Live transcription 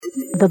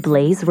The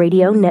Blaze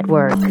Radio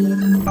Network.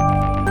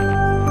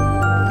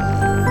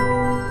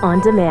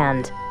 On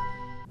demand.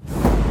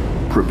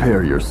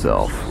 Prepare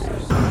yourself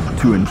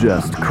to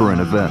ingest current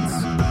events,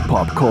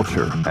 pop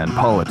culture, and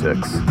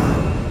politics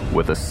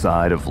with a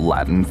side of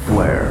Latin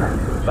flair.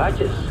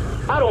 Vices?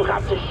 I don't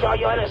have to show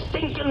you any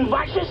stinking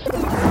vices.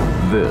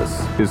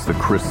 This is the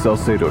Chris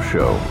Salcedo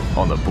Show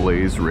on the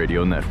Blaze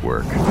Radio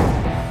Network.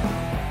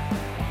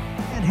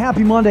 And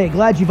happy Monday.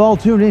 Glad you've all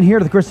tuned in here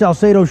to the Chris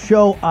Salcedo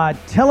Show.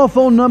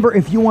 Telephone number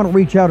if you want to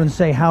reach out and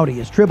say howdy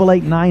is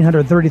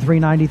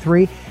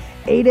 888-900-3393,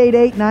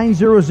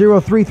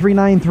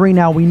 888-900-3393.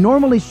 Now, we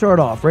normally start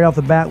off right off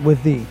the bat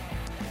with the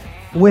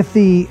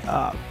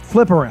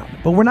flip around,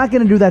 but we're not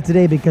going to do that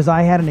today because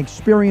I had an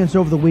experience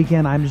over the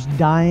weekend I'm just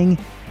dying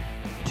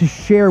to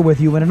share with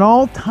you, and it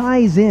all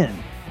ties in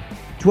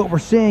to what we're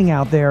seeing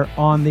out there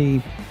on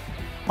the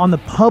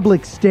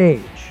public stage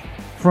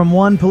from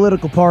one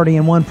political party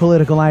and one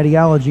political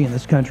ideology in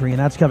this country, and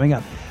that's coming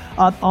up.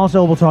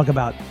 Also, we'll talk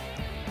about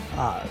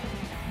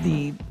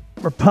the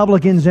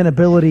Republicans'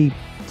 inability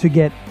to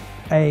get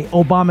a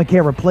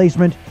Obamacare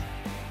replacement.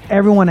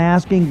 Everyone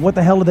asking what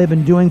the hell have they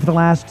been doing for the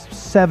last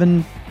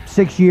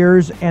 6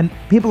 years, and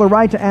people are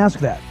right to ask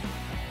that.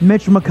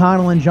 Mitch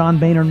McConnell and John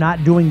Boehner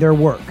not doing their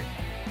work.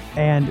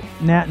 And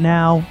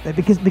now,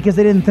 because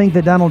they didn't think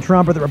that Donald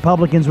Trump or the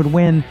Republicans would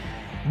win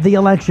the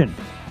election.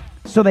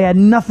 So they had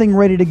nothing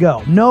ready to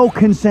go. No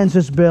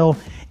consensus bill,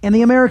 and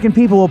the American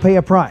people will pay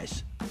a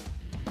price.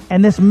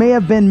 And this may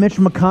have been Mitch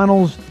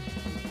McConnell's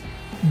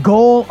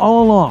goal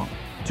all along,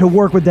 to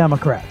work with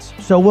Democrats.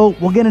 So we'll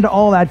get into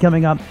all that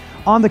coming up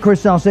on the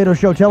Chris Salcedo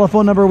Show.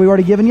 Telephone number we've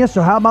already given you,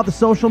 so how about the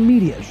social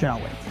media,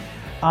 shall we?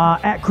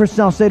 At Chris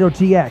Salcedo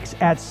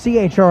TX, at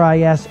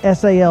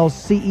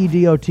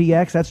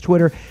ChrisSalcedoTX, that's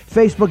Twitter.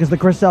 Facebook is the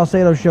Chris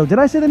Salcedo Show. Did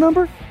I say the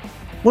number?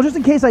 Well, just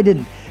in case I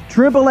didn't.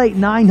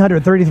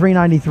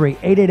 888-900-3393,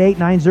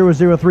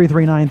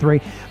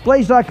 888-900-3393,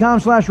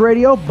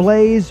 blaze.com/radio,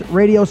 Blaze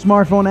Radio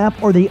smartphone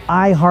app, or the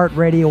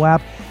iHeartRadio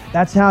app.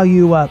 That's how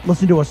you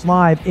listen to us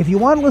live. If you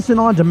want to listen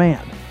on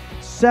demand,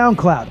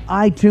 SoundCloud,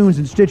 iTunes,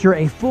 and Stitcher,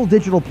 a full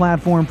digital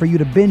platform for you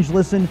to binge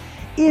listen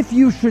if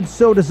you should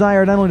so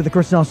desire, not only to the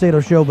Chris Salcedo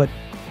Show, but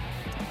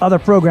other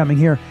programming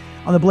here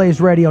on the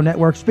Blaze Radio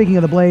Network. Speaking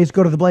of the Blaze,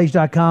 go to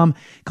theblaze.com,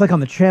 click on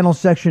the channel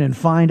section, and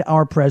find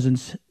our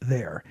presence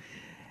there.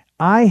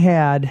 I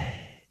had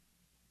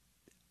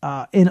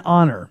an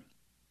honor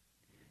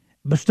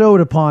bestowed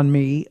upon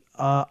me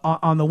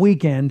on the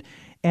weekend,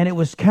 and it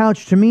was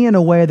couched to me in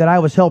a way that I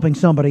was helping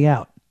somebody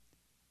out.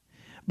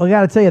 But I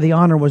got to tell you, the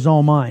honor was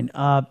all mine.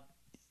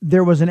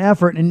 There was an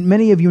effort, and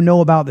many of you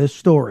know about this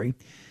story,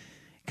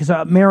 because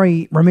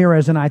Mary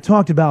Ramirez and I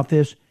talked about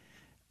this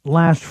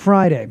last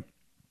Friday,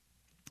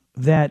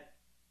 that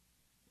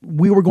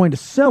we were going to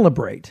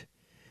celebrate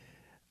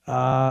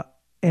an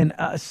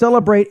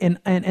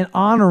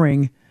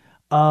honoring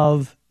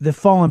of the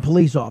fallen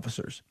police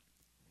officers.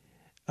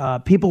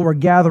 People were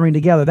gathering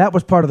together. That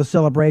was part of the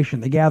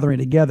celebration, the gathering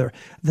together.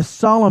 The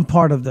solemn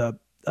part of the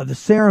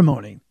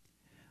ceremony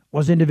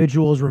was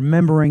individuals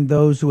remembering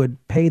those who had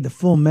paid the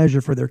full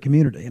measure for their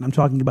community. And I'm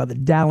talking about the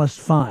Dallas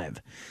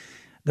Five,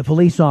 the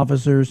police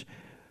officers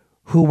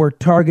who were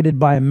targeted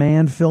by a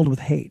man filled with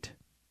hate,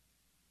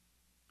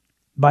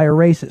 by a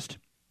racist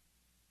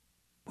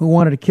who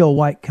wanted to kill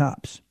white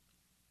cops.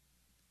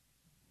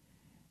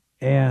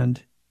 And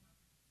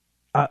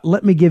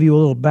let me give you a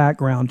little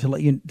background to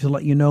let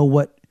you know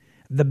what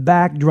the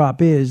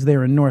backdrop is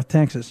there in North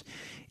Texas.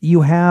 You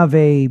have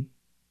a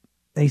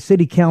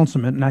city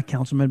councilman, not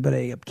councilman, but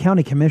a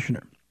county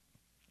commissioner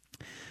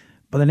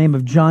by the name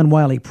of John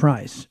Wiley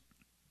Price.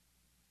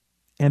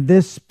 And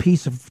this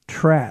piece of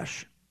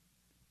trash,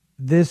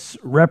 this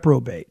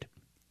reprobate,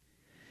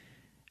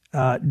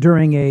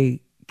 during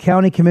a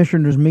county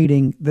commissioners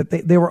meeting, that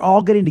they were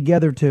all getting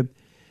together to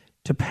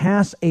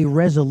pass a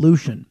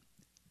resolution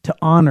to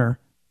honor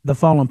the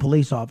fallen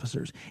police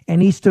officers.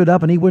 And he stood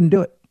up and he wouldn't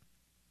do it.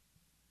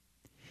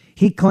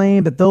 He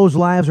claimed that those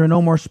lives are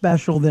no more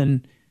special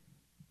than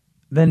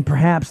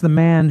perhaps the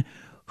man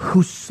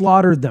who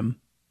slaughtered them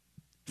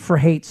for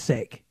hate's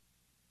sake.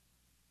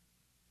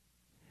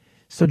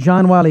 So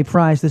John Wiley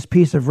Price, this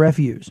piece of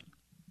refuse,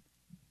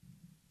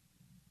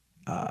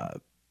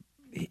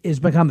 has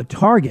become the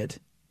target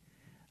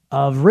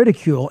of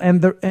ridicule,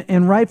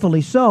 and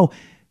rightfully so.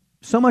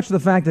 So much of the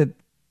fact that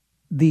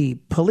the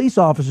Police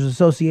Officers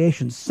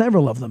Association,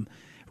 several of them,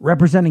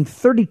 representing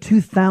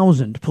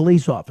 32,000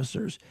 police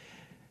officers,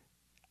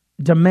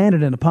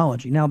 demanded an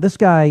apology. Now, this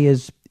guy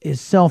is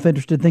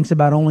self-interested, thinks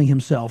about only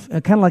himself,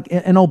 kind of like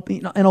an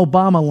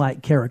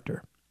Obama-like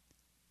character.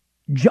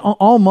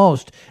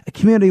 Almost a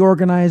community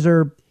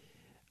organizer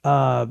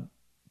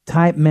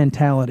type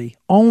mentality.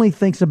 Only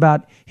thinks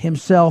about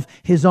himself,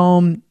 his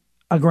own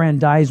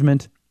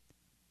aggrandizement,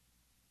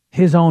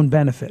 his own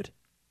benefit.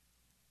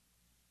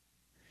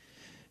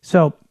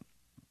 So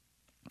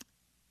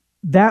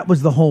that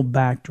was the whole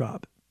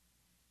backdrop.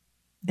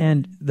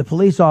 And the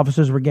police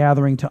officers were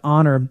gathering to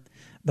honor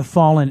the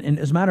fallen. And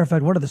as a matter of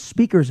fact, one of the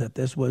speakers at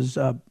this was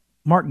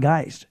Mark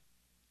Geist.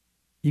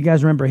 You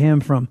guys remember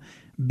him from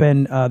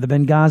the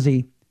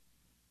Benghazi,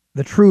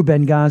 the true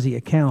Benghazi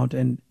account,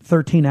 and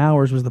 13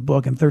 Hours was the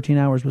book and 13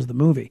 Hours was the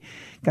movie.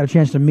 Got a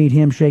chance to meet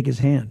him, shake his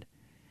hand.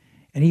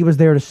 And he was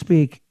there to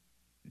speak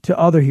to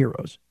other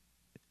heroes.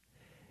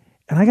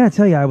 And I got to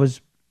tell you,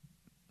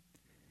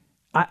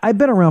 I've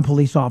been around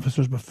police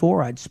officers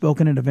before. I'd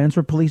spoken at events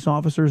where police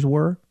officers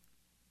were.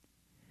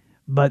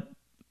 But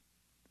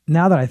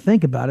now that I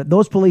think about it,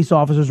 those police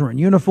officers were in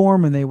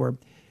uniform and it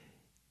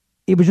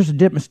was just a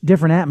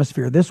different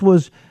atmosphere. This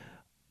was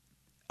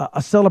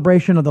a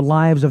celebration of the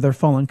lives of their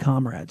fallen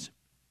comrades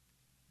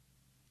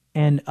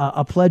and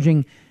a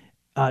pledging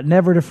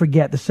never to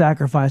forget the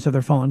sacrifice of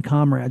their fallen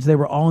comrades. They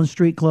were all in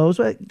street clothes.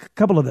 A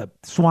couple of the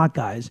SWAT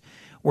guys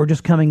were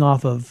just coming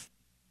off of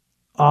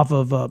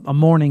a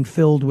morning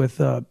filled with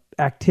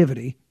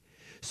activity.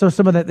 So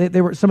some of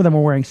them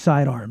were wearing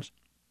sidearms.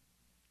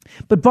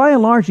 But by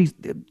and large,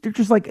 they're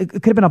just like, it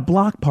could have been a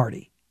block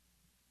party.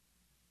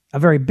 A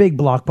very big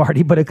block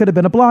party, but it could have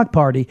been a block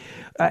party.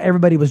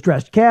 Everybody was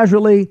dressed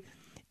casually,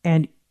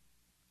 and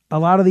a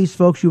lot of these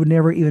folks you would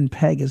never even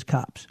peg as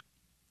cops.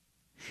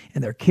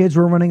 And their kids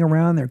were running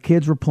around, their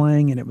kids were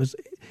playing, and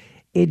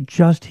it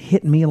just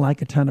hit me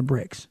like a ton of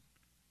bricks.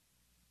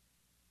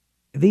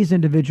 These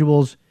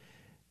individuals,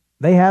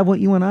 they have what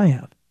you and I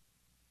have.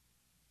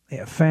 They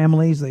have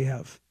families, they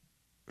have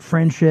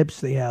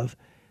friendships, they have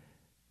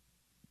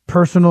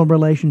personal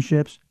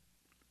relationships,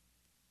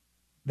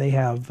 they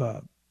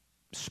have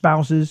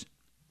spouses.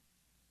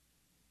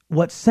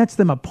 What sets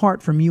them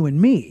apart from you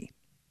and me,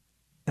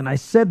 and I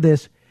said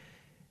this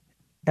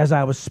as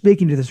I was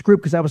speaking to this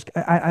group, because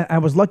I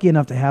was lucky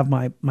enough to have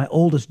my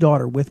oldest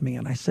daughter with me,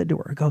 and I said to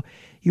her, I go,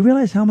 you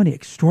realize how many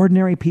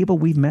extraordinary people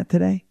we've met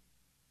today?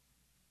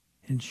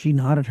 And she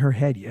nodded her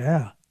head,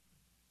 yeah.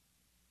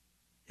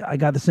 I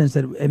got the sense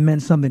that it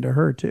meant something to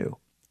her too.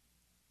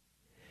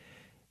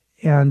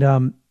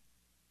 And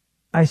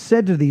I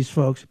said to these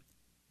folks,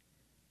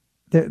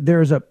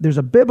 there's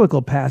a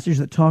biblical passage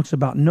that talks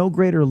about no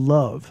greater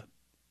love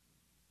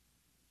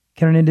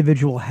can an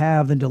individual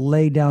have than to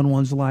lay down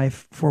one's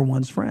life for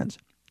one's friends.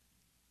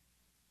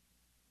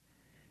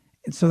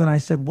 And so then I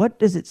said, what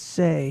does it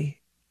say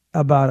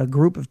about a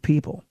group of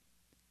people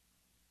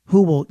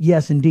who will,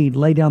 yes, indeed,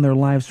 lay down their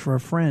lives for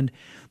a friend,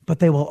 but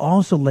they will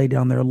also lay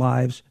down their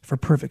lives for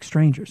perfect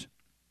strangers?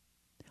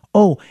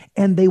 Oh,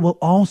 and they will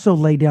also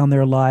lay down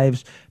their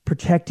lives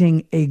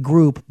protecting a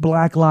group,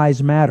 Black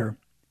Lives Matter,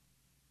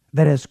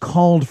 that has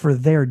called for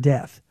their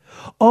death.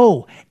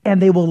 Oh,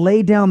 and they will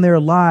lay down their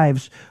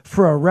lives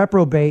for a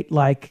reprobate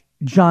like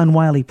John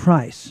Wiley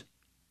Price,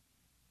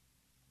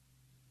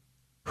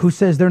 who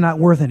says they're not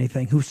worth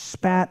anything, who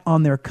spat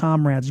on their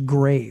comrade's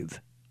grave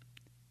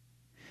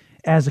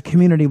as a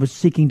community was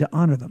seeking to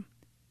honor them.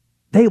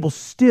 They will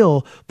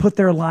still put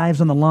their lives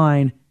on the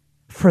line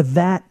for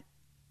that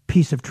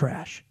piece of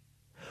trash.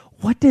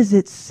 What does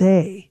it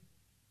say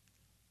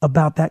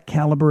about that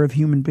caliber of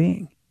human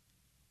being?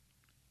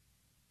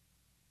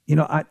 You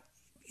know,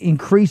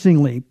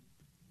 increasingly,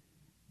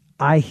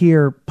 I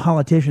hear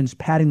politicians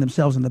patting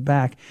themselves on the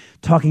back,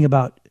 talking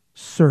about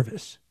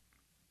service.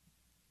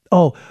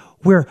 Oh,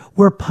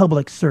 we're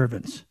public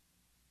servants.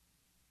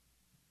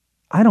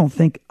 I don't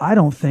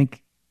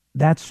think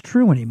that's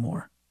true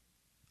anymore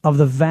of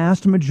the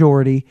vast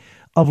majority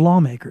of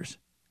lawmakers.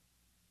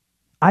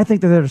 I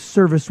think they're there to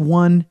service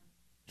one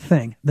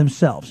thing,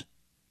 themselves,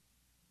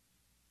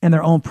 and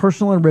their own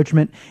personal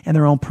enrichment and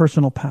their own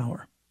personal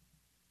power.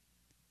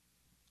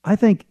 I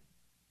think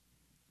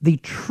the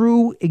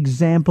true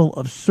example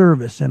of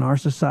service in our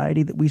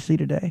society that we see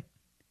today,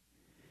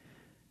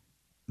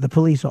 the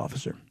police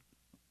officer,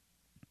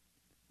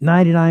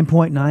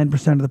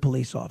 99.9% of the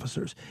police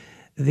officers,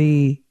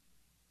 the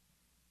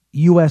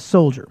U.S.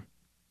 soldier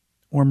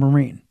or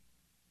Marine,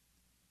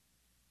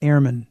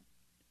 airman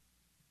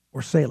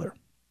or sailor,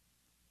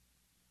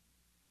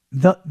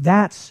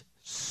 that's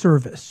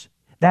service.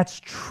 That's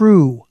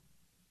true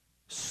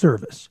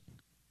service.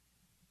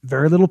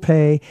 Very little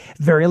pay,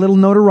 very little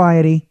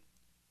notoriety,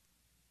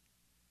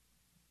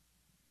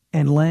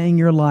 and laying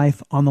your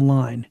life on the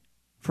line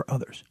for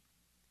others.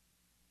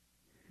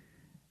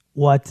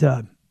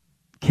 Can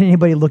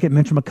anybody look at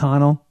Mitch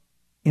McConnell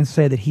and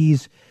say that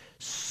he's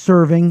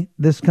serving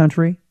this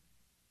country?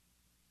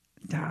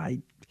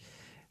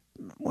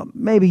 Well,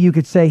 maybe you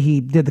could say he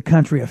did the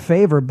country a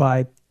favor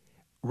by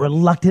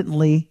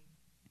reluctantly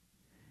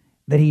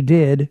that he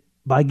did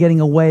by getting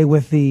away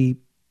with the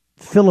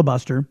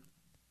filibuster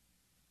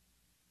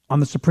on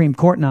the Supreme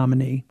Court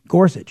nominee,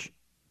 Gorsuch.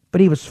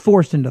 But he was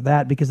forced into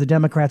that because the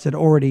Democrats had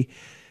already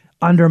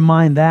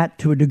undermined that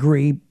to a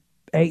degree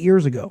 8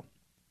 years ago.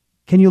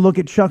 Can you look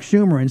at Chuck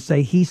Schumer and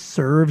say he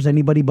serves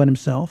anybody but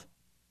himself?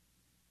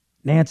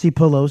 Nancy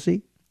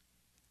Pelosi?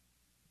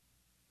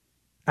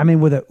 I mean,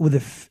 with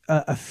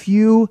a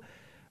few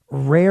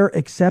rare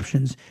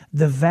exceptions,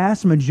 the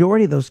vast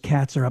majority of those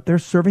cats are up there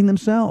serving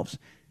themselves.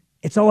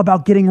 It's all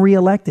about getting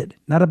reelected,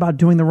 not about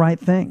doing the right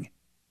thing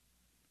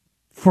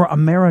for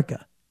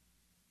America.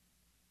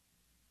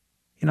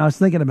 You know, I was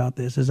thinking about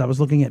this as I was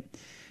looking at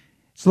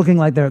It's looking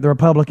like the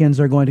Republicans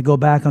are going to go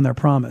back on their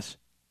promise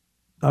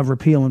of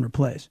repeal and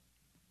replace.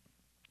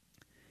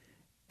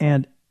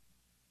 And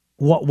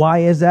why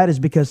is that? Is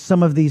because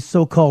some of these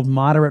so-called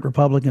moderate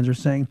Republicans are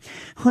saying,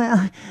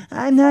 well,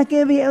 I'm not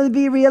going to be able to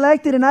be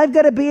reelected and I've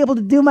got to be able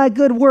to do my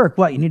good work.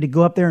 What, you need to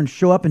go up there and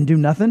show up and do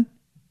nothing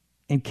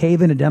and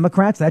cave into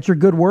Democrats? That's your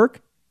good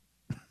work?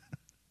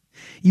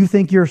 You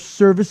think you're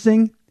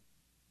servicing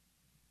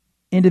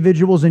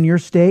individuals in your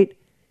state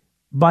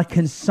by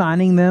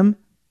consigning them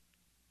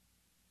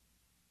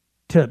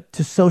to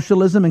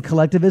socialism and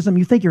collectivism?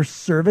 You think you're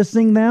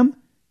servicing them?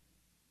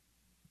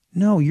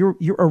 No, you're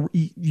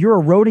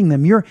eroding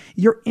them.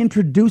 You're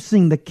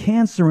introducing the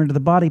cancer into the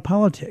body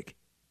politic,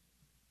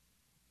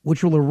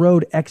 which will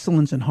erode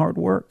excellence and hard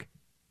work.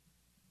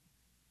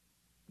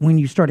 When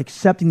you start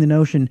accepting the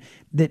notion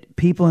that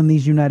people in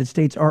these United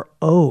States are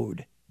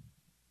owed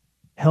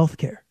health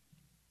care.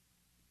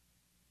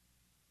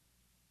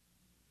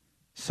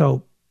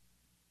 So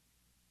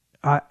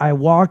I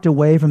walked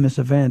away from this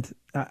event.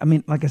 I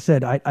mean, like I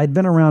said, I'd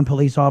been around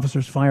police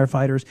officers,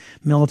 firefighters,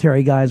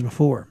 military guys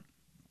before.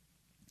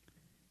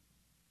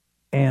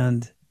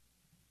 And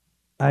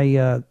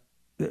they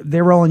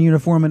were all in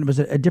uniform, and it was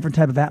a different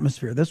type of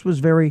atmosphere. This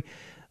was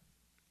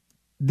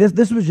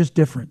this was just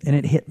different, and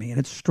it hit me, and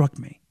it struck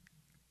me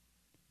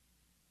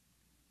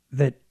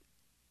that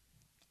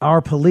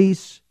our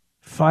police,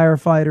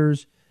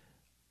 firefighters,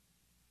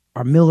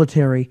 our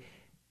military,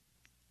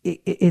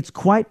 it's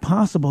quite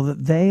possible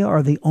that they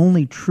are the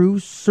only true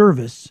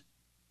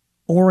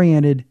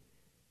service-oriented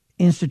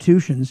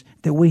institutions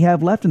that we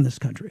have left in this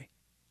country.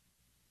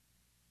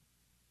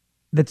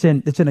 That's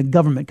in a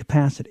government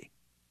capacity.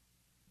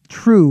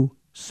 True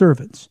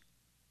servants.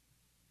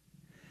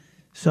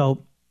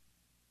 So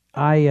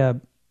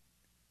and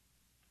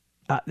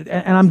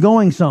I'm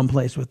going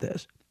someplace with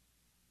this,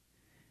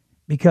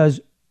 because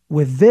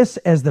with this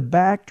as the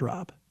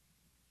backdrop,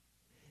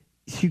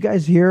 you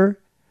guys hear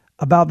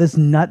about this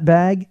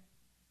nutbag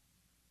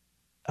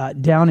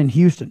down in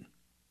Houston?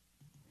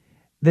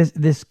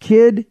 This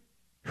kid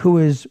who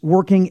is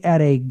working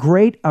at a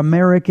Great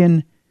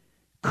American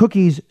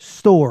Cookies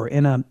store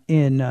in a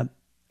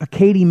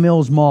Katy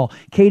Mills Mall.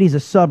 Katy's a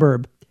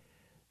suburb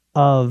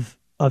of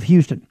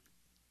Houston.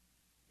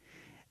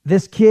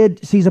 This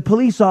kid sees a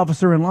police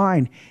officer in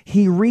line.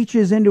 He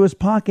reaches into his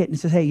pocket and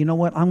says, hey, you know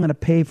what? I'm going to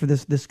pay for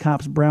this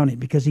cop's brownie,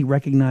 because he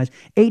recognized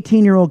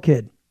 18-year-old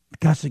kid.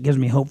 Gosh, it gives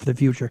me hope for the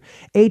future.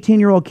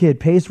 18-year-old kid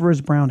pays for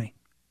his brownie.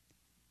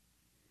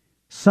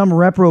 Some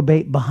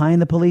reprobate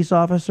behind the police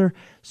officer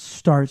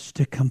starts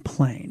to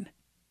complain.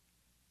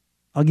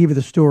 I'll give you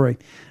the story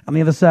on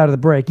the other side of the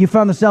break. You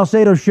found the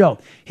Salcedo Show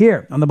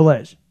here on The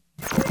Blaze.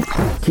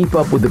 Keep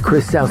up with the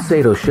Chris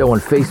Salcedo Show on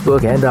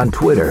Facebook and on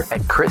Twitter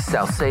at Chris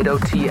Salcedo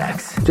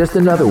TX. Just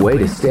another way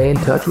to stay in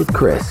touch with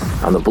Chris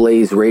on the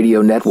Blaze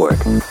Radio Network.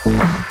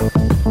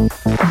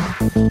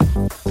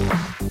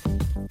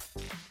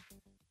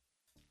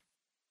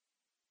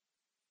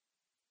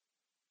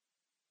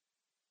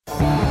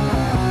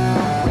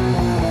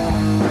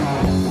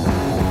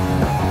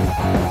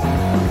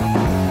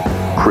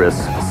 Chris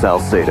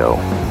Salcedo.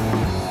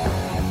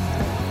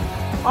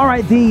 All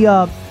right,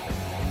 the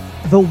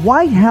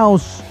White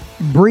House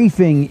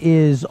briefing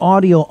is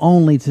audio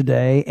only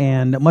today,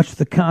 and much to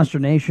the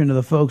consternation of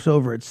the folks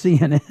over at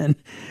CNN.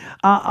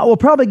 I will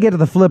probably get to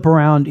the flip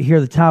around here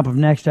at the top of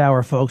next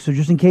hour, folks. So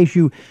just in case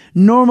you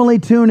normally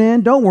tune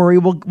in, don't worry,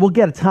 we'll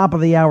get a top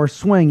of the hour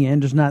swing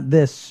in, just not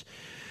this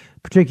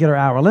particular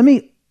hour. Let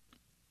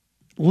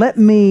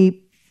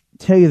me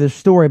tell you the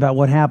story about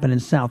what happened in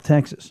South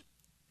Texas.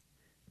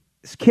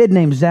 This kid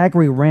named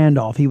Zachary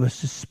Randolph, he was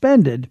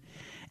suspended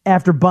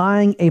after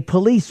buying a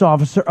police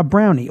officer a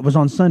brownie. It was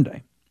on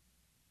Sunday.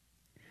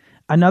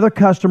 Another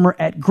customer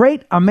at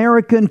Great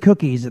American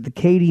Cookies at the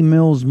Katy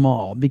Mills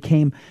Mall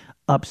became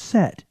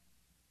upset.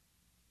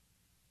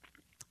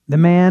 The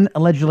man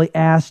allegedly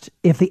asked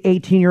if the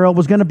 18-year-old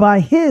was going to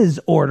buy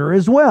his order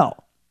as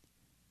well.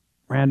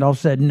 Randolph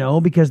said no,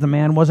 because the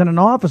man wasn't an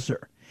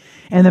officer,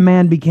 and the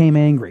man became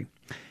angry.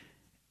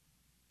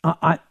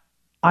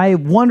 I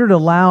wondered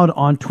aloud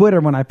on Twitter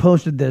when I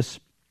posted this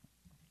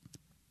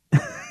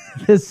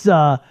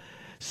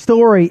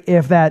story,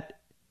 if that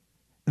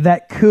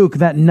kook,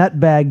 that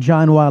nutbag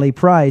John Wiley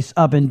Price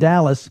up in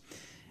Dallas,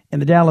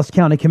 in the Dallas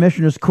County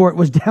Commissioner's Court,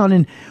 was down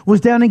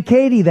in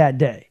Katy that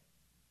day,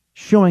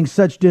 showing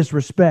such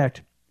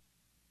disrespect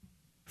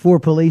for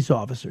police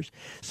officers.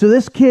 So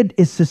this kid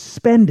is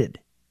suspended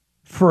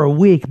for a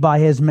week by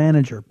his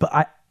manager.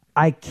 But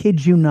I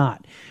kid you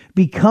not,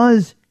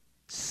 because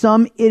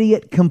some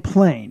idiot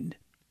complained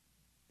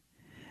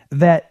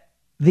that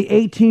the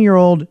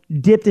 18-year-old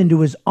dipped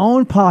into his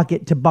own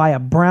pocket to buy a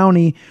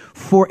brownie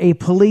for a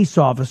police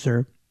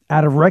officer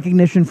out of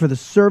recognition for the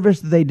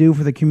service that they do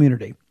for the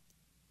community.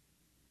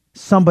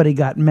 Somebody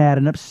got mad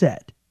and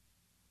upset.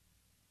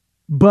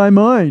 Buy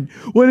mine.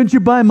 Why didn't you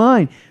buy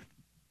mine?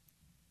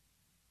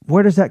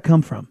 Where does that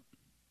come from?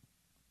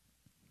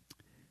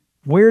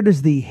 Where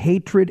does the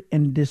hatred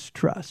and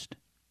distrust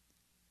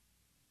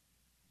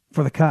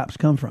for the cops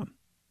come from?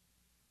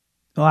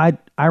 Well,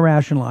 I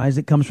rationalize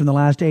it comes from the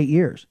last 8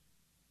 years.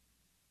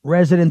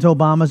 President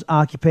Obama's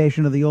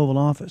occupation of the Oval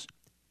Office.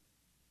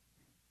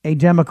 A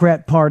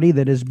Democrat Party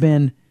that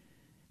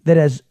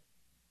has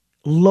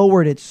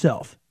lowered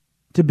itself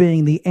to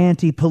being the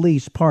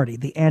anti-police party,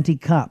 the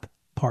anti-cop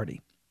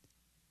party.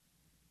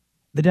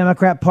 The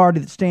Democrat Party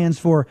that stands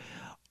for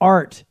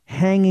art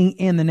hanging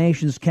in the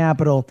nation's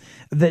capital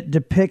that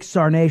depicts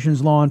our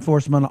nation's law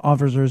enforcement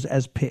officers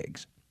as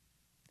pigs.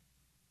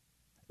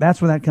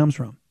 That's where that comes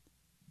from.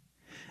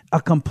 A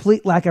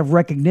complete lack of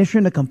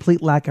recognition, a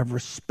complete lack of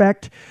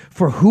respect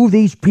for who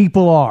these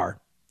people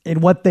are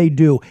and what they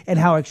do and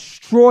how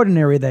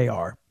extraordinary they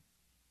are.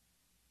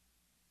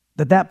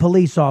 That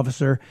police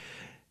officer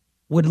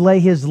would lay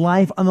his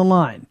life on the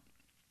line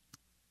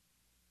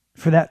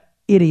for that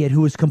idiot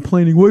who was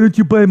complaining, why don't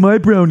you buy my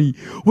brownie?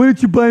 Why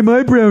don't you buy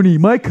my brownie,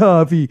 my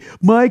coffee,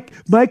 my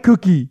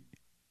cookie?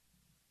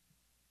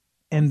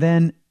 And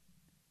then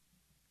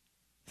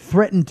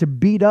threatened to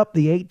beat up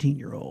the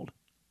 18-year-old.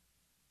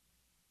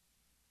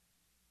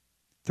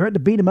 Threatened to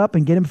beat him up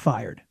and get him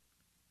fired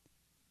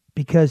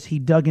because he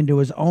dug into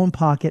his own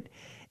pocket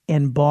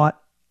and bought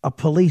a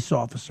police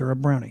officer a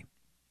brownie.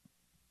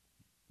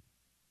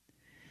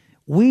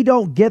 We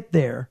don't get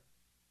there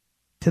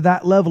to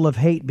that level of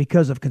hate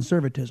because of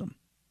conservatism.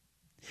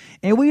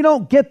 And we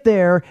don't get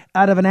there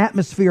out of an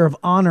atmosphere of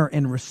honor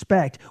and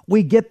respect.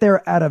 We get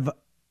there out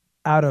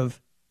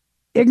of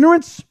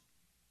ignorance,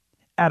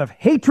 out of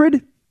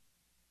hatred,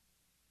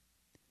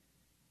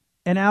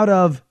 and out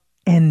of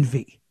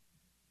envy.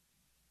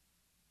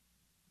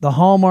 The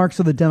hallmarks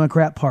of the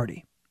Democrat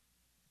Party.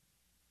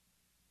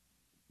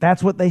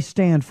 That's what they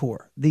stand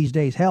for these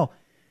days. Hell,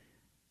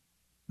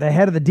 the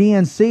head of the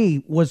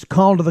DNC was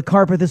called to the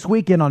carpet this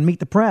weekend on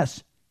Meet the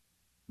Press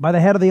by the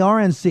head of the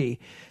RNC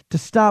to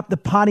stop the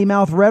potty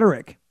mouth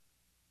rhetoric.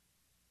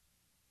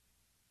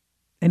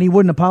 And he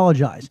wouldn't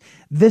apologize.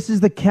 This is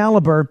the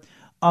caliber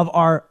of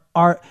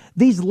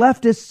these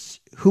leftists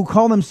who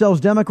call themselves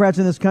Democrats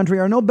in this country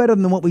are no better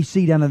than what we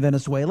see down in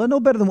Venezuela, no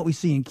better than what we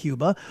see in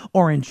Cuba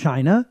or in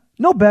China.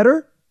 No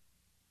better.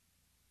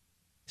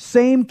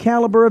 Same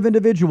caliber of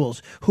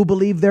individuals who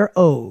believe they're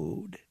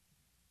owed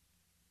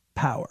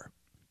power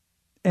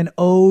and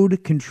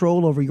owed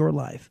control over your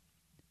life.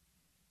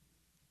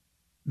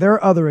 There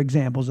are other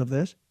examples of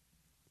this.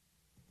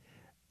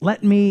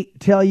 Let me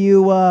tell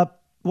you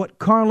what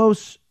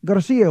Carlos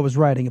Garcia was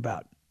writing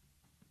about.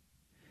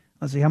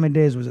 Let's see, how many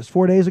days was this?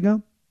 4 days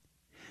ago?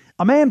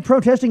 A man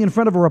protesting in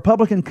front of a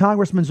Republican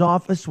congressman's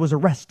office was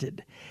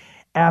arrested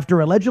after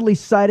allegedly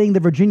citing the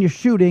Virginia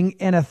shooting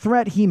and a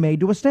threat he made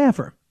to a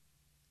staffer.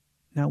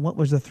 Now, what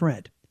was the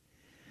threat?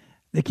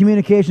 The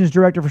communications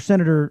director for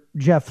Senator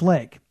Jeff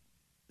Flake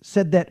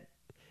said that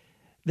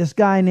this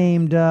guy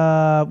named,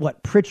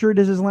 Pritchard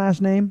is his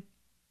last name?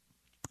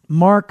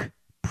 Mark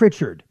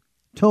Pritchard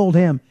told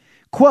him,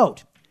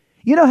 quote,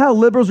 you know how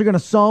liberals are going to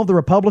solve the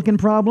Republican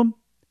problem?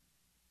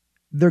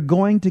 They're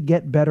going to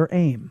get better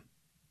aim.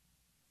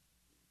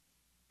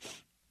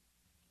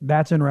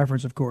 That's in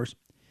reference, of course,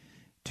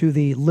 to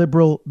the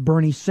liberal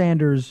Bernie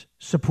Sanders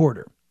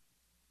supporter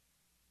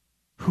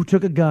who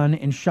took a gun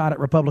and shot at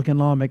Republican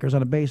lawmakers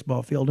on a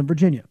baseball field in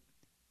Virginia.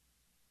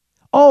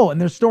 Oh, and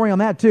there's a story on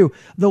that too.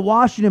 The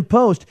Washington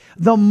Post,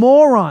 the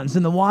morons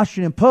in the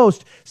Washington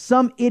Post,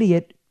 some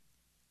idiot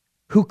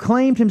who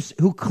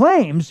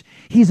claims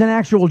he's an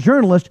actual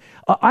journalist.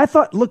 I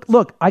thought,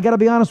 look, I got to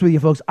be honest with you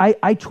folks. I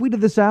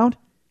tweeted this out.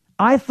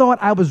 I thought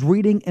I was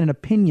reading an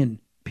opinion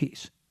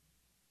piece.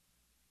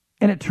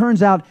 And it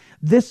turns out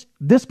this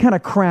kind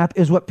of crap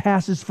is what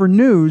passes for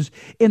news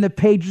in the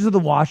pages of the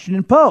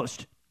Washington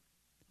Post.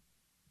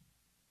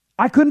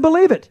 I couldn't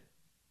believe it.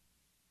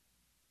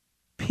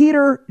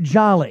 Peter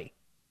Jolly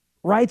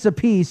writes a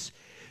piece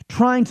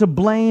trying to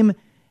blame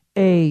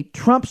a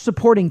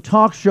Trump-supporting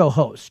talk show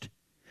host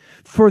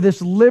for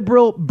this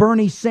liberal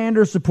Bernie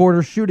Sanders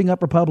supporter shooting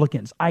up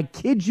Republicans. I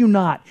kid you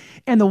not.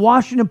 And the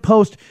Washington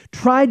Post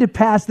tried to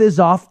pass this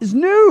off as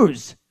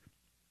news.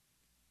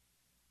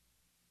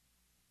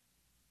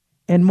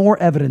 And more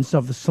evidence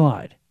of the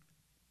slide.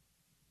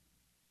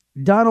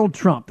 Donald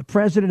Trump, the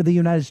president of the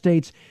United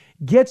States,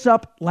 gets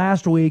up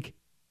last week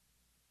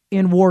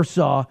in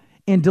Warsaw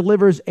and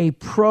delivers a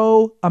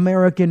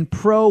pro-American,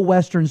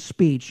 pro-Western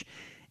speech,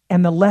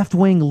 and the left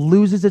wing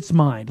loses its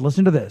mind.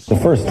 Listen to this. The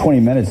first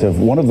 20 minutes of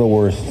one of the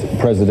worst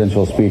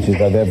presidential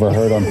speeches I've ever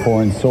heard on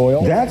foreign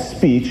soil. That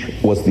speech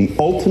was the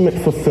ultimate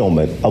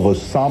fulfillment of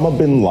Osama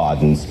bin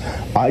Laden's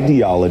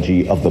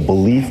ideology of the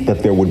belief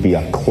that there would be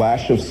a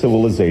clash of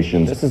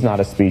civilizations. This is not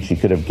a speech he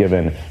could have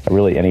given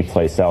really any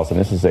place else, and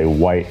this is a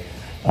white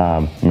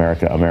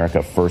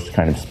America first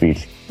kind of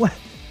speech.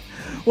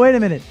 Wait a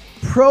minute.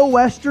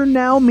 Pro-Western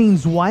now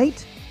means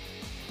white?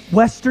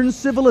 Western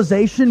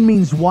civilization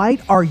means white?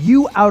 Are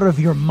you out of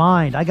your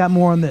mind? I got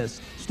more on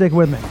this. Stick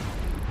with me.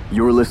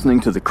 You're listening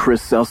to The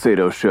Chris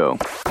Salcedo Show.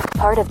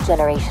 Part of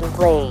Generation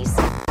Blaze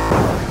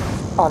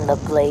on the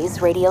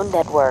Blaze Radio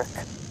Network.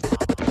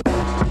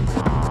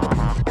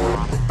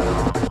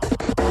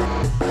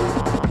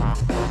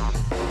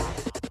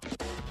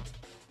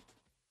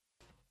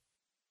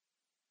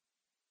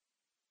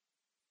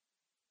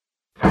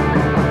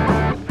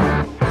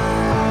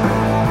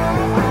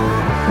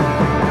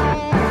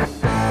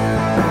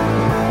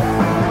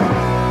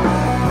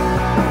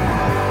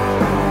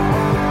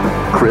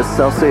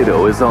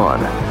 Salcedo is on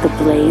The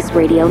Blaze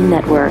Radio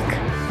Network.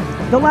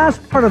 The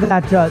last part of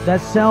that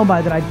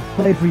soundbite that I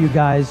played for you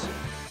guys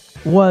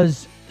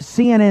was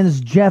CNN's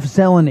Jeff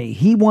Zeleny.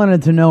 He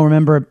wanted to know,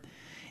 remember,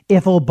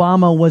 if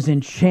Obama was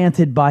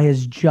enchanted by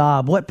his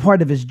job. What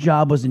part of his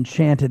job was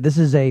enchanted? This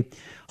is a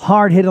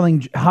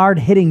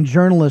hard-hitting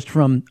journalist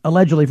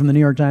allegedly from the New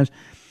York Times.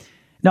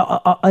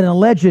 Now, an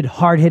alleged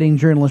hard-hitting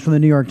journalist from the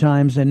New York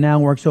Times and now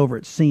works over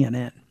at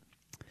CNN.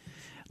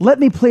 Let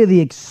me play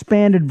the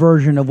expanded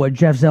version of what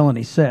Jeff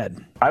Zeleny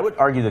said. I would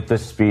argue that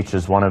this speech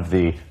is one of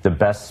the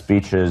best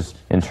speeches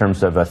in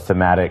terms of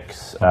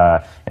thematics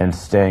and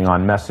staying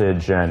on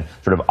message and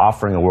sort of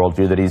offering a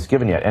worldview that he's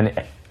given yet.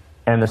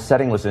 And the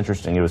setting was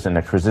interesting. It was in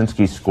the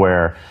Krasinski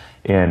Square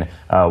in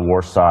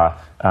Warsaw.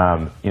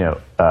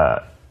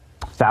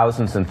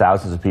 Thousands and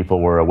thousands of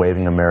people were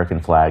waving American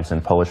flags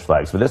and Polish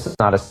flags. But this is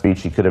not a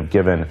speech he could have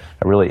given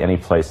really any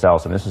place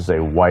else. And this is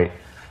a white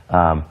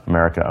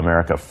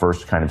America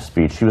first kind of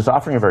speech. He was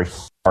offering a very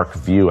stark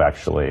view,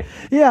 actually.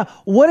 Yeah,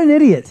 what an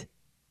idiot.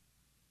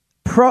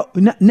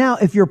 Now,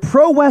 if you're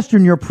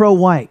pro-Western, you're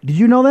pro-white. Did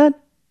you know that?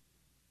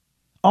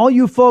 All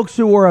you folks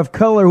who are of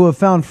color who have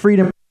found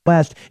freedom in the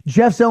West,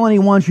 Jeff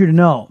Zeleny wants you to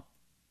know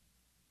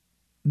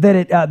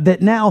that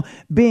now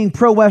being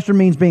pro-Western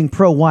means being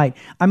pro-white.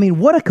 I mean,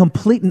 what a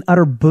complete and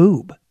utter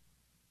boob.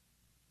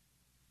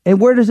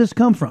 And where does this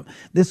come from?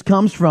 This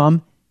comes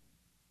from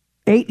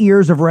 8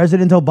 years of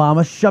President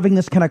Obama shoving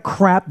this kind of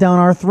crap down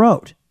our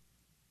throat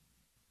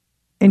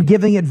and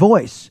giving it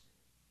voice.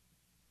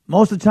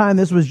 Most of the time,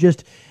 this was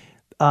just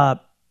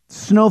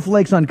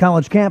snowflakes on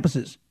college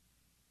campuses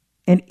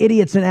and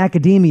idiots in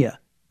academia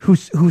who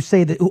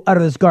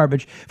utter this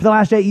garbage. For the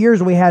last 8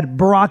 years, we had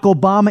Barack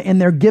Obama in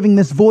there giving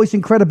this voice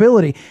and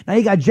credibility. Now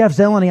you got Jeff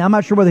Zeleny. I'm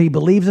not sure whether he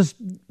believes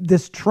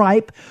this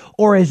tripe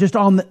or is just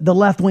on the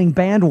left-wing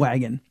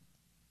bandwagon.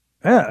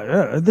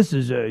 This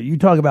is you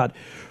talk about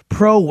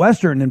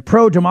pro-Western and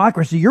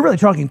pro-democracy. You're really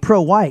talking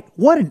pro-white.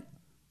 What an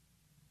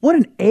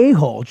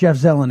a-hole Jeff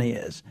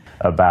Zeleny is.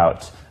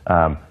 About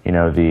about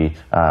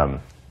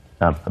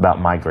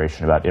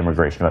migration, about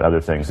immigration, about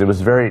other things. It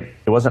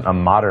wasn't a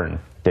modern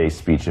day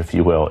speech, if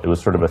you will. It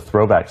was sort of a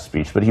throwback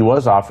speech, but he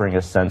was offering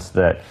a sense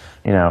that,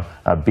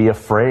 be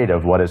afraid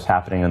of what is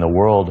happening in the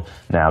world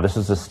now. This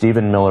is a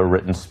Stephen Miller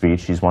written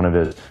speech. He's one of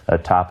his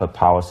top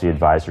policy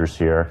advisors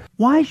here.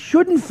 Why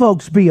shouldn't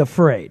folks be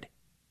afraid?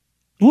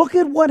 Look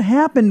at what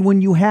happened when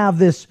you have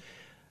this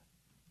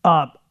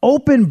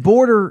open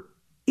border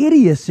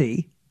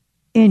idiocy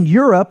in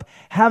Europe,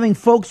 having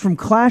folks from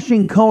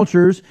clashing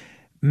cultures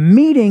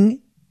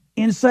meeting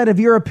inside of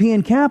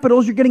European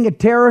capitals. You're getting a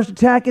terrorist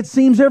attack, it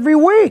seems, every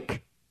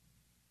week.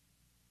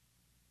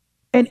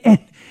 And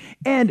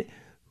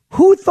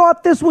who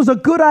thought this was a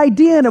good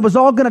idea and it was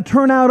all going to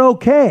turn out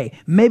okay?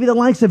 Maybe the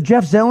likes of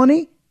Jeff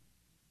Zeleny?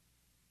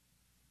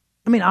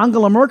 I mean,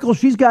 Angela Merkel,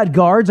 she's got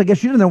guards. I guess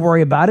she doesn't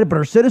worry about it, but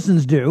her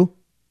citizens do.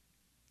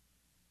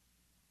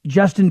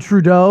 Justin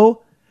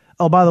Trudeau.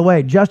 Oh, by the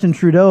way, Justin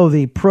Trudeau,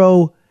 the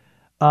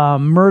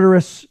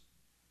pro-murderous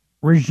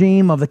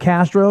regime of the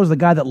Castros, the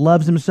guy that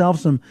loves himself,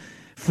 some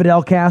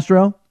Fidel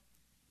Castro.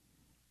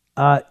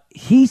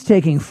 He's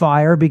taking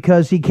fire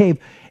because he gave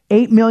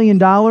 $8 million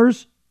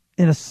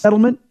in a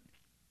settlement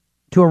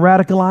to a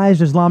radicalized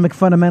Islamic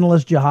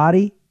fundamentalist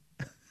jihadi.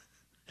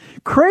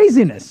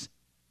 Craziness.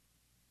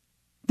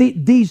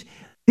 These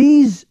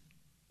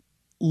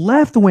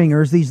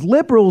left-wingers, these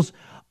liberals,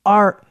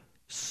 are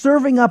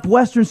serving up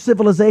Western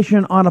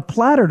civilization on a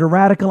platter to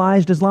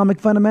radicalized Islamic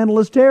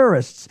fundamentalist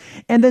terrorists,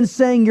 and then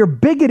saying you're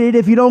bigoted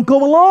if you don't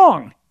go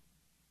along.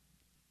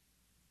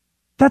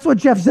 That's what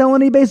Jeff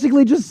Zeleny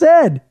basically just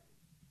said.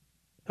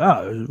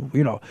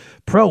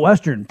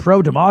 Pro-Western,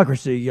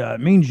 pro-democracy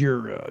means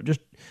you're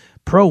just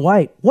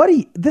pro-white.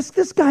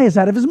 This guy is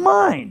out of his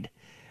mind.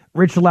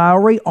 Rich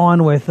Lowry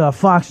on with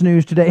Fox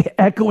News today,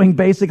 echoing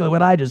basically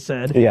what I just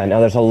said. Yeah, now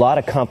there's a lot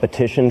of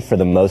competition for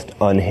the most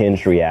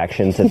unhinged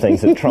reactions to things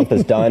that Trump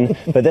has done,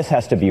 but this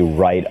has to be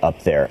right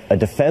up there. A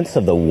defense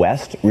of the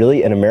West,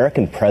 really, an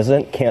American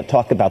president can't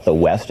talk about the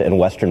West and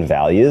Western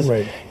values.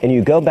 Right. And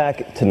you go back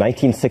to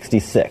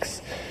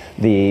 1966,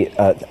 the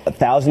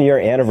 1,000-year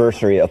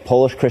anniversary of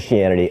Polish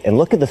Christianity, and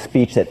look at the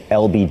speech that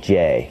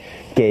LBJ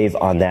gave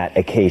on that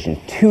occasion.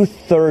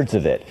 2/3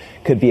 of it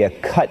could be a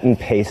cut and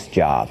paste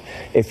job.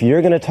 If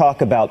you're going to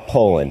talk about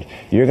Poland,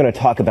 you're going to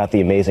talk about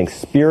the amazing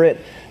spirit,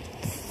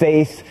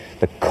 faith,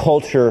 the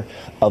culture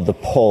of the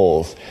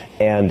Poles.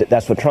 And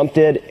that's what Trump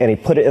did, and he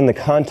put it in the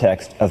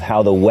context of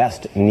how the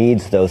West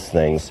needs those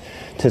things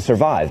to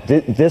survive.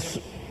 This,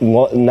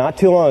 not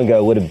too long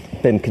ago, would have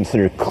been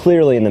considered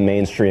clearly in the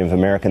mainstream of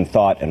American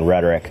thought and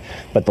rhetoric,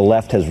 but the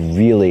left has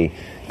really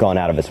gone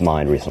out of its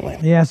mind recently.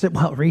 Yes,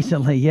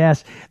 recently,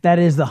 yes. That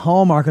is the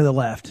hallmark of the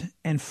left.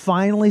 And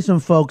finally, some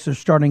folks are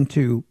starting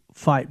to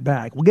fight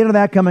back. We'll get into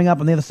that coming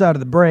up on the other side of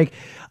the break.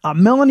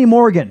 Melanie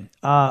Morgan,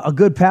 a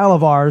good pal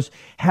of ours,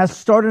 has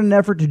started an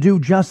effort to do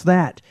just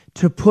that,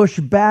 to push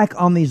back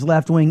on these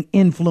left-wing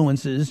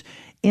influences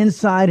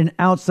inside and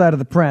outside of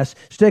the press.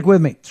 Stick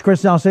with me. It's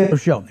Chris Salcedo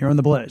Show here on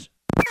The Blaze.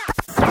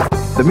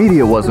 The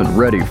media wasn't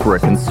ready for a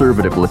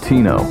conservative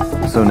Latino,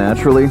 so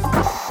naturally,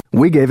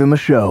 we gave him a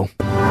show.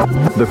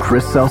 The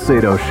Chris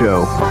Salcedo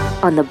Show.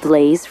 On the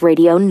Blaze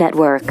Radio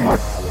Network.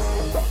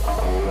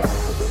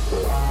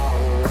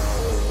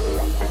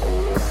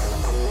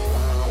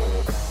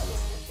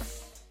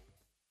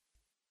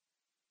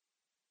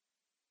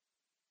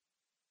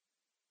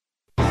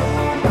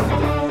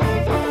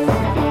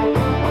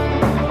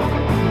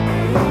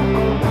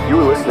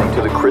 You're listening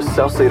to The Chris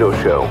Salcedo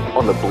Show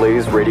on the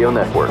Blaze Radio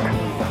Network.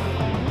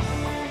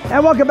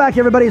 And welcome back,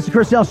 everybody. It's the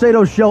Chris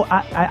Salcedo Show.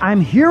 I'm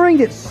hearing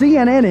that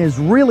CNN is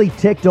really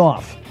ticked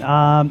off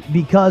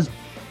because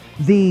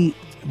the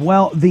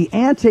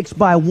antics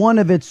by one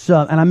of its,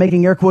 and I'm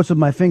making air quotes with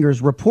my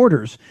fingers,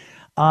 reporters,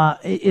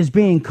 is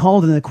being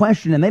called into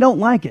question, and they don't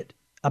like it.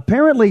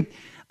 Apparently,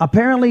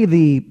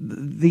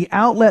 the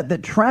outlet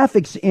that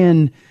traffics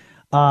in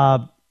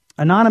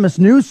anonymous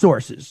news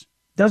sources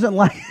doesn't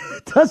like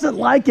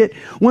it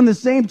when the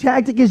same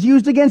tactic is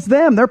used against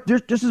them. They're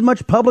just as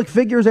much public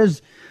figures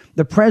as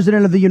the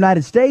President of the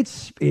United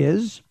States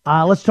is.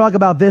 Let's talk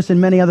about this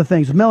and many other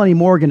things. Melanie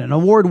Morgan, an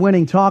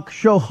award-winning talk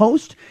show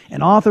host,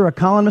 an author, a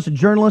columnist, a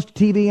journalist,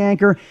 TV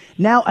anchor,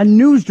 now a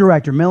news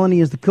director.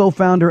 Melanie is the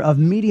co-founder of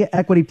Media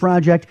Equity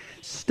Project.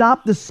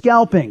 Stop the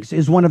Scalpings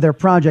is one of their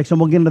projects, and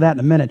we'll get into that in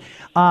a minute.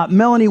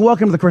 Melanie,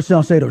 welcome to the Chris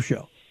Salcedo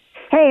Show.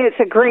 Hey, it's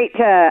a great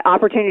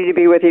opportunity to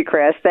be with you,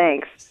 Chris.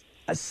 Thanks.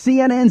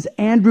 CNN's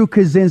Andrew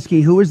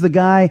Kaczynski, who is the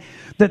guy,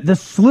 the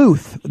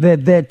sleuth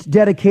that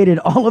dedicated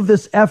all of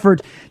this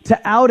effort to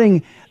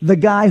outing the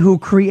guy who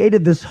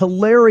created this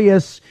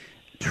hilarious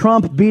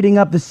Trump beating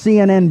up the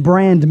CNN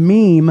brand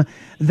meme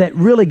that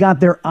really got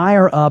their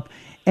ire up.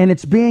 And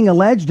it's being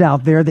alleged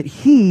out there that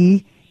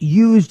he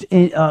used,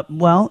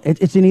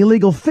 it's an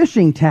illegal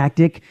phishing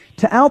tactic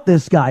to out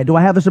this guy. Do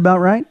I have this about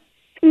right?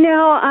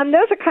 No,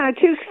 those are kind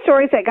of two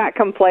stories that got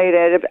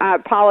conflated. I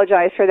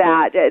apologize for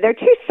that. They're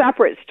two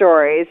separate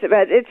stories,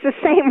 but it's the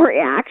same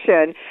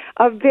reaction,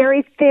 a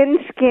very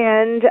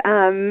thin-skinned,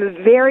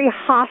 very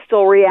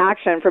hostile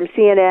reaction from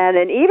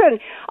CNN, and even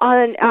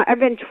I've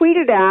been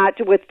tweeted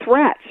at with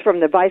threats from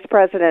the Vice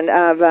President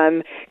of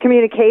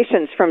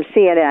Communications from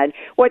CNN.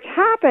 What's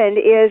happened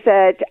is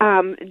that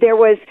there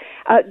was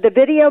the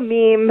video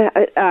meme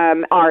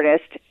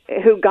artist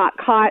who got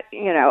caught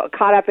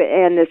up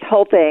in this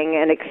whole thing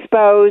and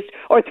exposed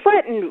or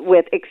threatened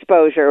with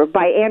exposure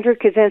by Andrew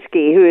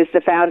Kaczynski, who is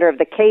the founder of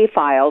the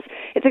K-Files.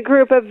 It's a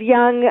group of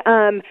young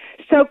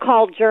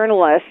so-called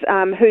journalists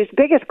whose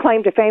biggest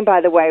claim to fame, by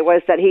the way,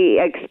 was that he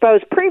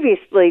exposed,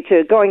 previously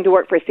to going to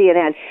work for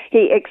CNN,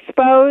 he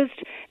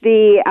exposed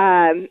the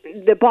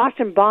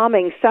Boston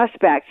bombing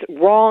suspects'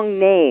 wrong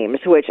names,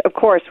 which, of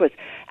course, was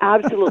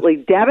absolutely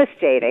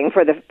devastating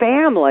for the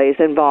families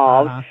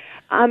involved. Uh-huh.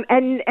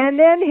 And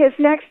then his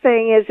next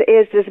thing is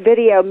this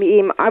video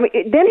meme.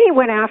 Then he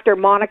went after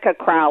Monica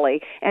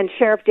Crowley and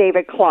Sheriff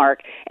David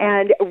Clark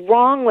and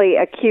wrongly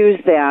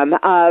accused them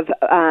of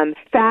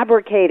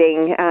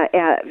fabricating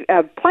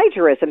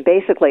plagiarism,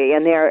 basically,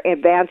 in their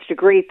advanced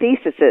degree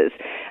theses,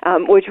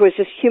 which was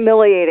just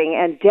humiliating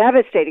and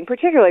devastating,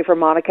 particularly for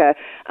Monica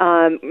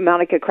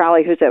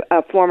Crowley, who's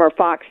a former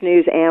Fox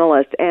News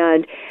analyst.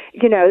 And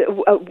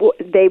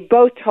they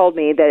both told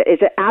me that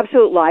it's an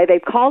absolute lie.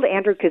 They've called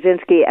Andrew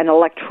Kaczynski an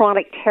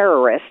electronic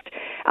terrorist.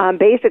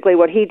 Basically,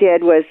 what he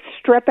did was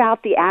strip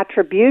out the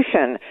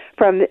attribution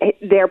from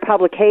their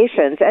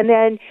publications, and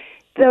then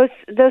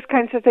those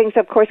kinds of things,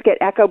 of course, get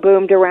echo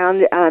boomed around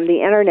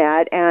the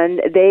internet,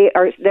 and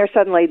they're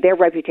suddenly their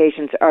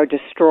reputations are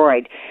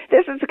destroyed.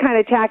 This is the kind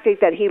of tactic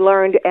that he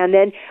learned, and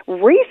then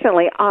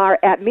recently,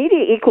 at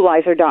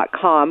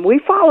MediaEqualizer.com, we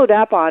followed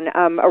up on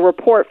a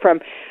report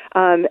from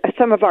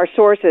some of our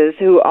sources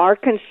who are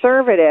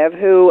conservative,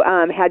 who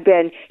had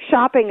been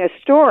shopping a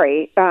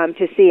story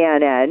to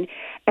CNN,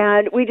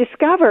 and we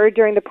discovered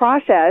during the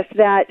process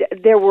that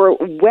there were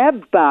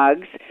web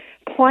bugs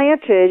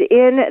planted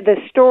in the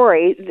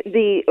story.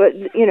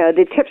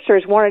 The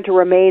tipsters wanted to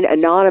remain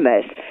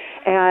anonymous.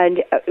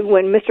 And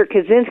when Mr.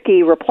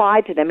 Kaczynski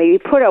replied to them, he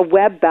put a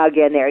web bug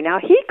in there. Now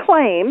he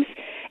claims,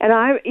 and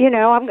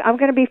I'm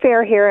going to be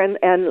fair here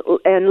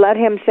and let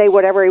him say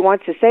whatever he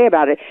wants to say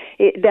about it,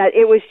 that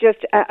it was just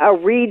a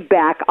read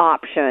back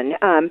option.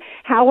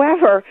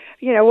 However,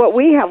 what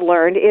we have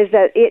learned is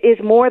that it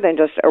is more than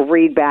just a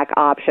read back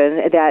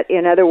option. That,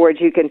 in other words,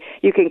 you can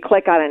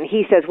click on it, and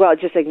he says, well, it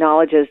just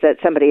acknowledges that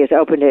somebody has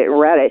opened it and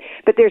read it.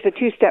 But there's a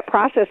two-step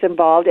process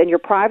involved, and your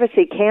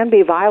privacy can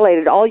be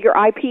violated. All your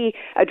IP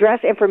address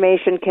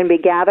information can be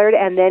gathered,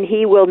 and then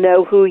he will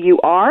know who you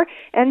are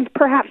and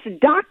perhaps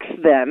dox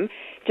them,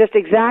 just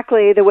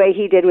exactly the way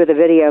he did with a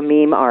video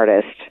meme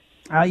artist.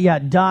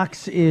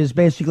 Dox is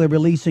basically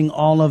releasing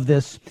all of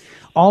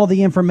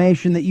the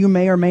information that you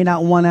may or may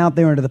not want out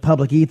there into the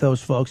public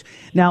ethos, folks.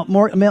 Now,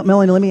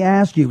 Melanie, let me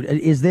ask you: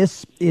 is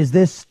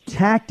this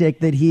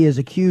tactic that he is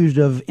accused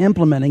of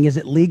implementing, is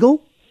it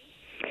legal?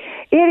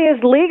 It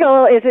is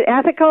legal. Is it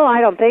ethical?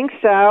 I don't think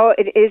so.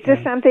 Is this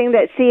something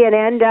that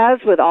CNN does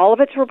with all of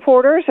its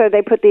reporters, or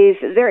they put these?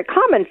 They're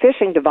common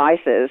phishing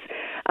devices.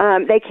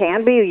 They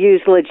can be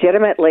used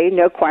legitimately,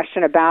 no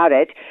question about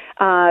it.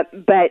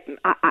 But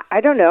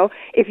I don't know.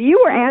 If you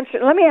were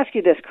answering, let me ask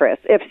you this, Chris.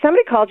 If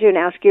somebody called you and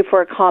asked you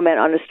for a comment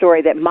on a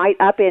story that might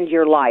upend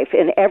your life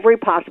in every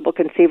possible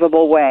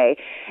conceivable way,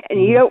 and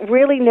you don't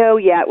really know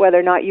yet whether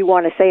or not you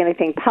want to say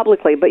anything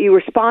publicly, but you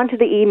respond to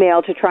the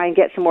email to try and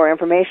get some more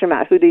information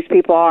about who these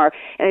people are,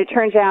 and it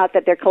turns out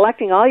that they're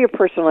collecting all your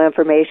personal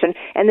information,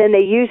 and then they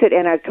use it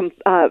in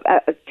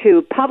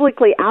to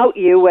publicly out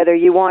you whether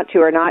you want to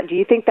or not. Do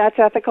you think that's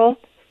ethical?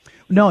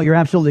 No, you're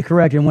absolutely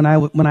correct. And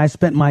when I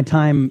spent my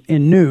time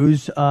in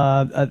news,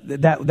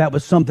 that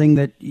was something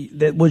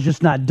that was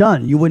just not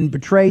done. You wouldn't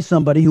betray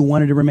somebody who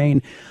wanted to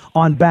remain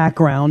on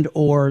background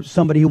or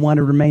somebody who wanted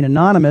to remain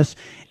anonymous.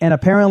 And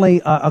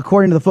apparently,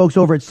 according to the folks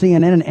over at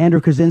CNN and Andrew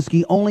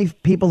Kaczynski, only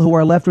people who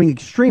are left-wing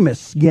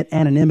extremists get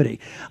anonymity.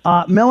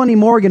 Melanie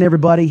Morgan,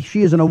 everybody,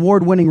 she is an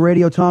award-winning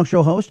radio talk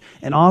show host,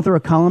 an author, a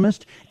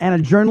columnist, and a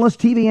journalist,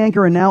 TV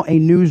anchor, and now a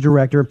news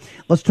director.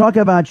 Let's talk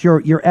about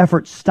your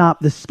effort, Stop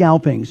the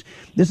Scalpings.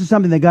 This is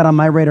something that got on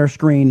my radar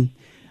screen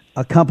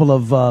a couple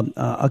of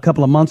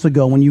months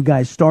ago when you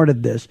guys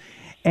started this.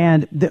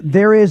 And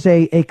there is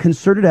a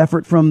concerted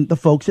effort from the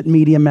folks at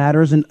Media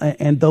Matters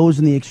and those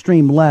in the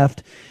extreme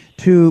left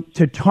to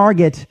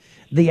target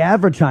the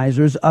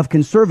advertisers of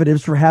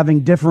conservatives for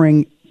having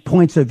differing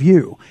points of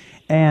view.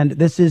 And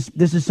this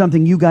is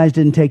something you guys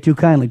didn't take too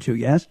kindly to,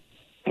 yes?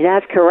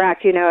 That's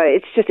correct. You know,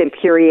 it's just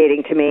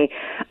infuriating to me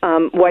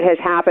what has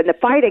happened. The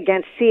fight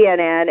against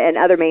CNN and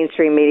other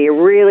mainstream media,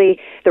 really,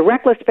 the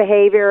reckless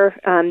behavior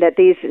that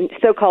these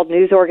so-called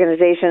news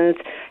organizations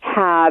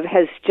have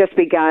has just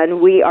begun.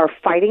 We are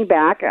fighting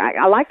back.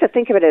 I like to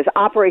think of it as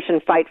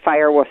Operation Fight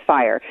Fire with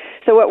Fire.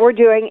 So what we're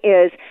doing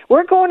is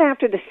we're going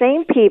after the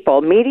same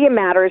people, Media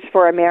Matters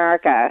for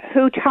America,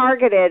 who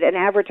targeted an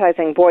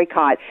advertising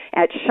boycott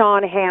at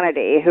Sean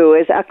Hannity, who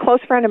is a close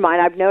friend of mine.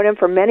 I've known him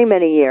for many,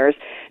 many years.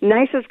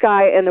 Nicest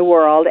guy in the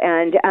world.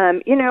 And,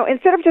 you know,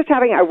 instead of just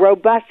having a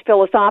robust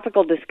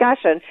philosophical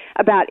discussion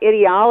about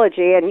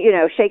ideology and, you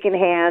know, shaking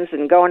hands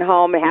and going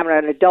home and having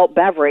an adult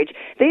beverage,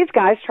 these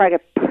guys try to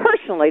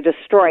personally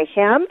destroy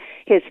him,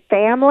 his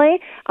family,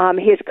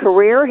 his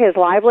career, his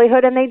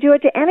livelihood, and they do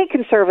it to any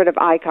conservative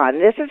icon.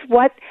 This is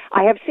what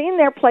I have seen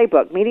their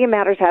playbook. Media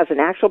Matters has an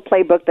actual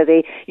playbook that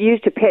they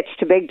use to pitch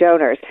to big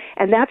donors,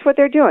 and that's what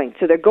they're doing.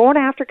 So they're going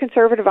after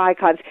conservative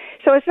icons.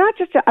 So it's not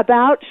just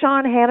about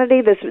Sean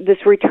Hannity,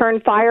 this return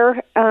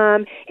fire.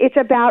 It's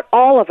about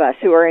all of us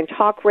who are in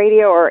talk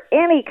radio or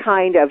any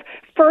kind of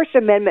First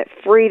Amendment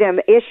freedom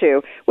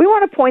issue. We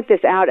want to point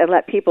this out and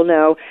let people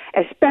know,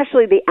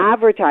 especially the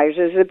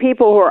advertisers, the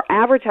people who are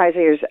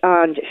advertisers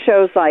on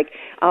shows like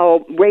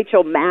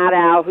Rachel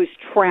Maddow, who's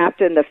trapped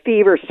in the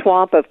fever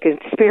swamp of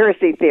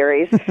conspiracy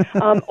theories,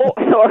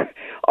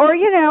 or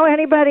you know,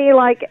 anybody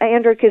like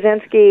Andrew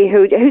Kaczynski,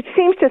 who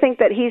seems to think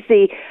that he's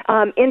the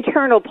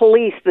internal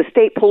police, the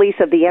state police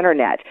of the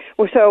internet.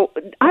 So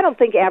I don't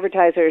think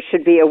advertisers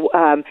should be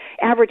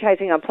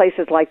advertising on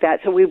places like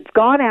that. So we've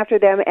gone after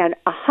them, and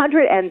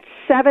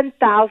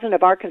 107,000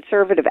 of our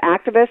conservative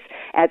activists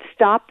at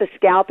Stop the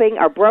Scalping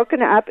are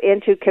broken up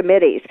into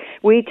committees.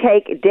 We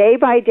take day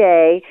by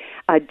day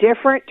a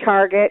different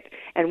target,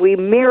 and we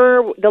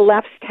mirror the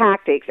left's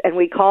tactics, and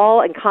we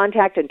call and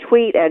contact and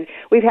tweet, and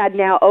we've had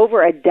now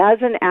over a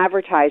dozen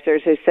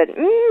advertisers who said,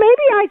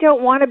 maybe I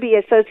don't want to be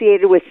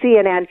associated with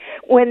CNN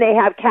when they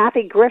have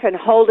Kathy Griffin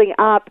holding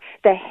up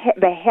the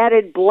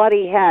beheaded,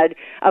 bloody head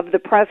of the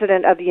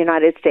President of the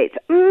United States.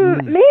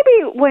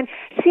 Maybe when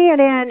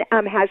CNN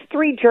has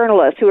 3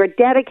 journalists who are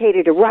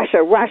dedicated to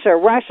Russia,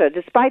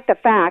 despite the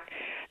fact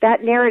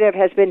that narrative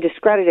has been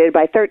discredited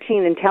by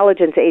 13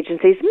 intelligence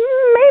agencies, maybe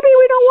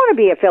we don't want to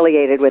be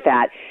affiliated with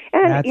that.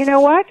 And you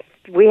know what?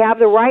 We have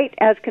the right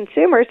as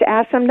consumers to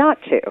ask them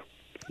not to.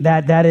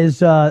 That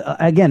is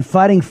again,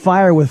 fighting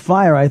fire with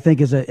fire, I think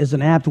is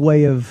an apt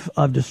way of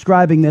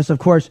describing this. Of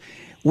course,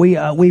 we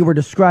were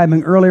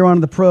describing earlier on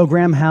in the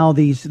program how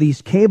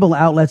these cable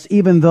outlets,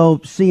 even though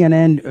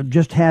CNN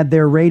just had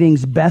their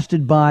ratings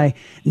bested by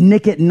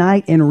Nick at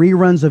Night and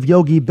reruns of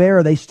Yogi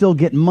Berra, they still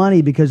get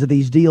money because of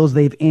these deals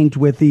they've inked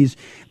with these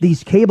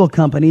cable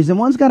companies. And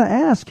one's got to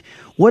ask,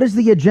 what is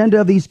the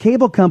agenda of these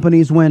cable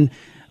companies when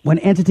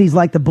entities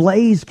like the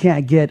Blaze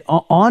can't get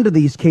onto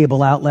these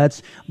cable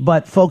outlets,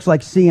 but folks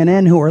like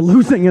CNN who are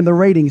losing in the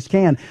ratings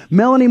can?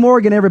 Melanie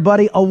Morgan,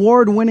 everybody,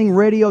 award-winning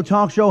radio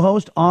talk show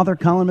host, author,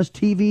 columnist,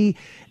 TV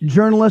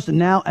journalist, and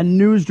now a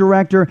news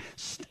director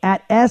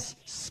at S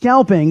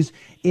Scalpings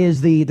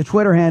is the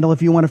Twitter handle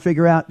if you want to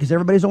figure out, because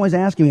everybody's always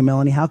asking me,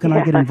 Melanie, how can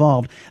I get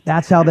involved?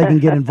 That's how they can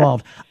get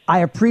involved. I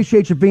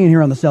appreciate you being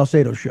here on the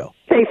Salcedo Show.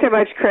 Thanks so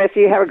much, Chris.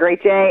 You have a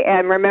great day.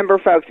 And remember,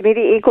 folks,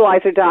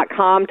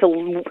 MediaEqualizer.com to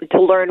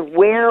learn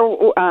where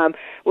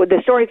the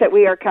stories that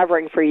we are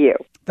covering for you.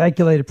 Thank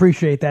you, lady.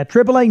 Appreciate that.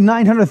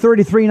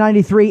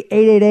 888-933-93,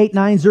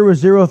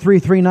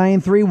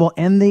 888-900-3393. We'll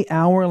end the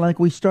hour like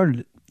we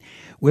started it,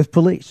 with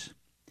police.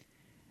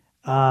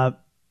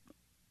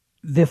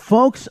 The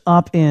folks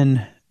up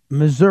in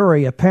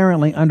Missouri,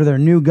 apparently under their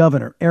new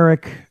governor,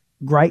 Eric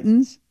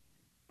Greitens,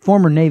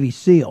 former Navy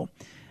SEAL,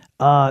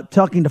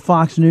 talking to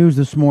Fox News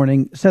this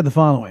morning, said the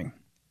following.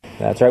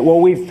 That's right. Well,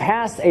 we've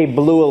passed a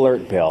blue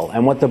alert bill.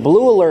 And what the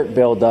blue alert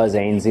bill does,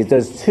 Ainsley, it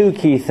does two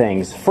key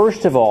things.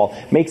 First of all,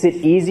 makes it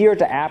easier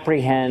to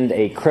apprehend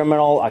a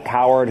criminal, a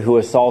coward who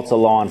assaults a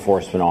law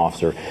enforcement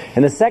officer.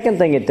 And the second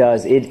thing it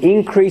does, it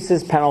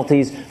increases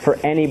penalties for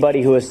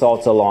anybody who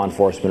assaults a law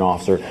enforcement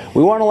officer.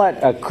 We want to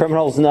let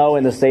criminals know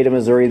in the state of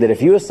Missouri that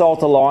if you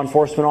assault a law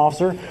enforcement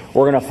officer,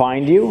 we're going to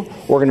find you,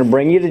 we're going to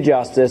bring you to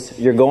justice,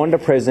 you're going to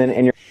prison,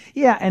 and you're...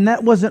 Yeah, and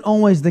that wasn't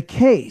always the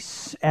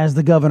case, as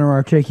the governor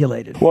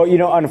articulated. Well, you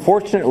know,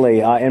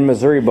 unfortunately, in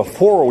Missouri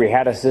before, we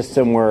had a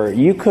system where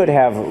you could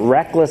have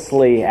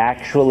recklessly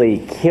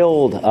actually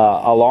killed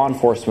a law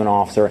enforcement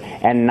officer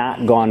and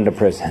not gone to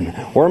prison.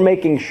 We're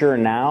making sure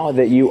now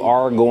that you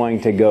are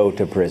going to go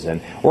to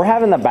prison. We're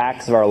having the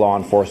backs of our law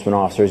enforcement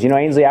officers. You know,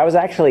 Ainsley, I was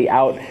actually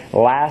out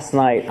last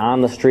night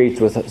on the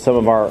streets with some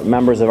of our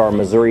members of our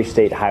Missouri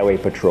State Highway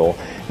Patrol.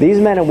 These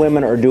men and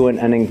women are doing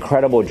an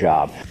incredible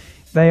job.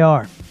 They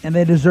are, and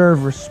they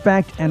deserve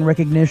respect and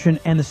recognition,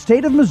 and the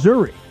state of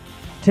Missouri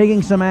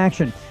taking some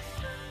action.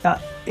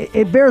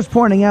 It bears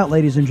pointing out,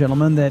 ladies and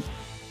gentlemen, that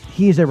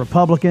he's a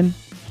Republican.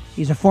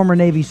 He's a former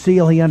Navy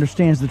SEAL. He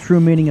understands the true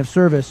meaning of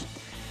service.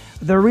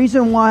 The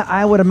reason why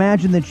I would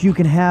imagine that you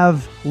can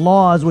have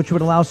laws which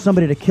would allow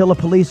somebody to kill a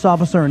police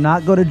officer and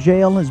not go to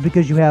jail is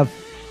because you have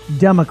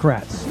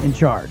Democrats in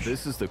charge.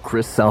 This is the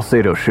Chris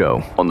Salcedo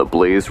Show on the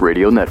Blaze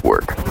Radio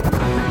Network.